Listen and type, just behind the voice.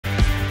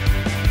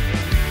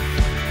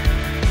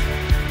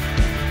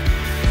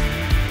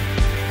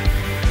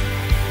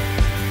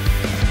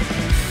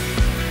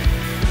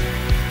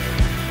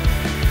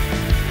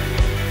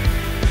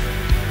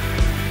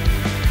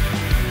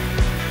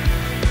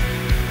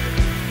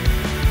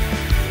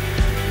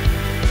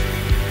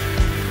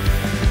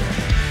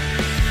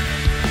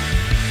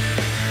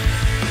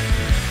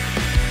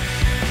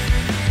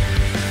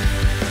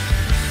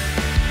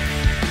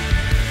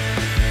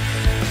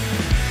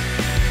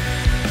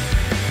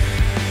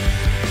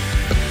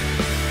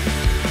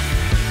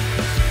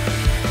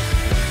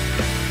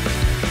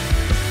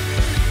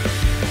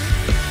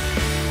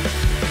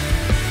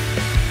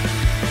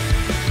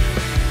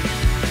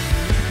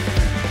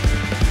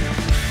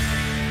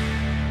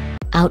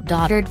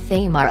OutDaughtered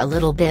fame are a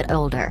little bit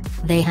older,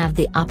 they have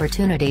the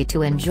opportunity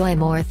to enjoy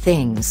more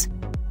things.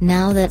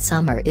 Now that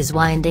summer is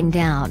winding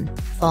down,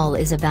 fall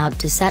is about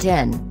to set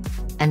in.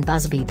 And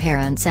Busby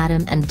parents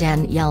Adam and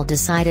Danielle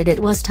decided it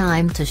was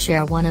time to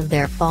share one of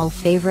their fall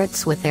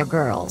favorites with their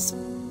girls.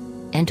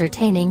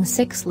 Entertaining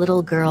 6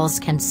 little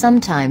girls can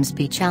sometimes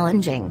be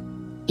challenging.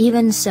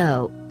 Even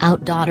so,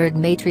 OutDaughtered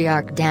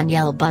matriarch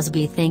Danielle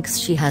Busby thinks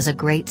she has a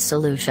great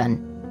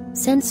solution.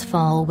 Since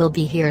fall will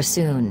be here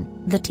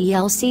soon, the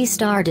TLC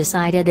star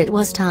decided it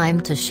was time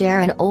to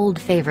share an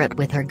old favorite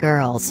with her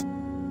girls.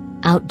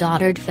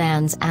 OutDaughtered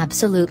fans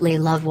absolutely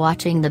love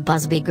watching the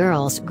Busby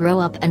girls grow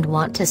up and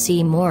want to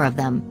see more of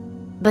them.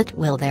 But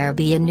will there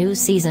be a new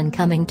season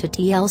coming to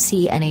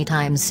TLC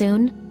anytime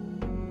soon?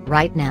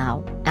 Right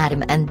now,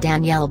 Adam and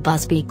Danielle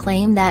Busby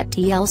claim that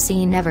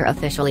TLC never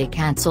officially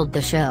cancelled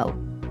the show.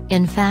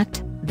 In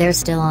fact, they're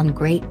still on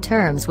great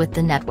terms with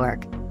the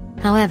network.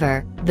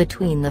 However,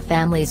 between the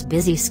family's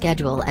busy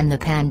schedule and the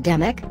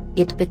pandemic,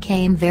 it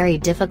became very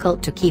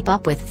difficult to keep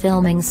up with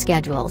filming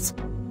schedules.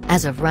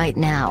 As of right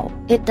now,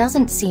 it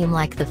doesn't seem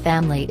like the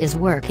family is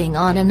working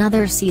on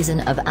another season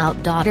of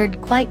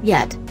OutDaughtered quite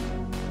yet.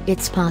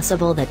 It's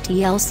possible that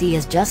TLC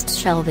is just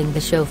shelving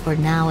the show for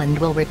now and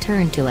will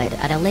return to it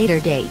at a later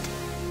date.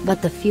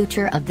 But the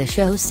future of the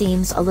show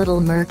seems a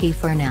little murky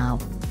for now.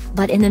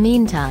 But in the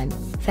meantime,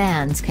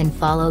 fans can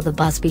follow the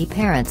Busby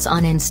parents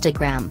on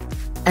Instagram.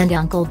 And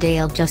Uncle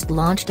Dale just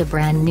launched a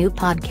brand new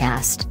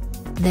podcast.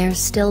 There's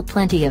still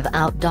plenty of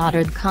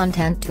OutDaughtered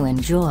content to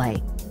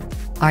enjoy.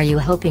 Are you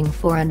hoping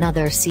for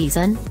another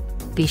season?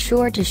 Be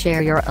sure to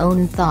share your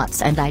own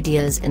thoughts and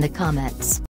ideas in the comments.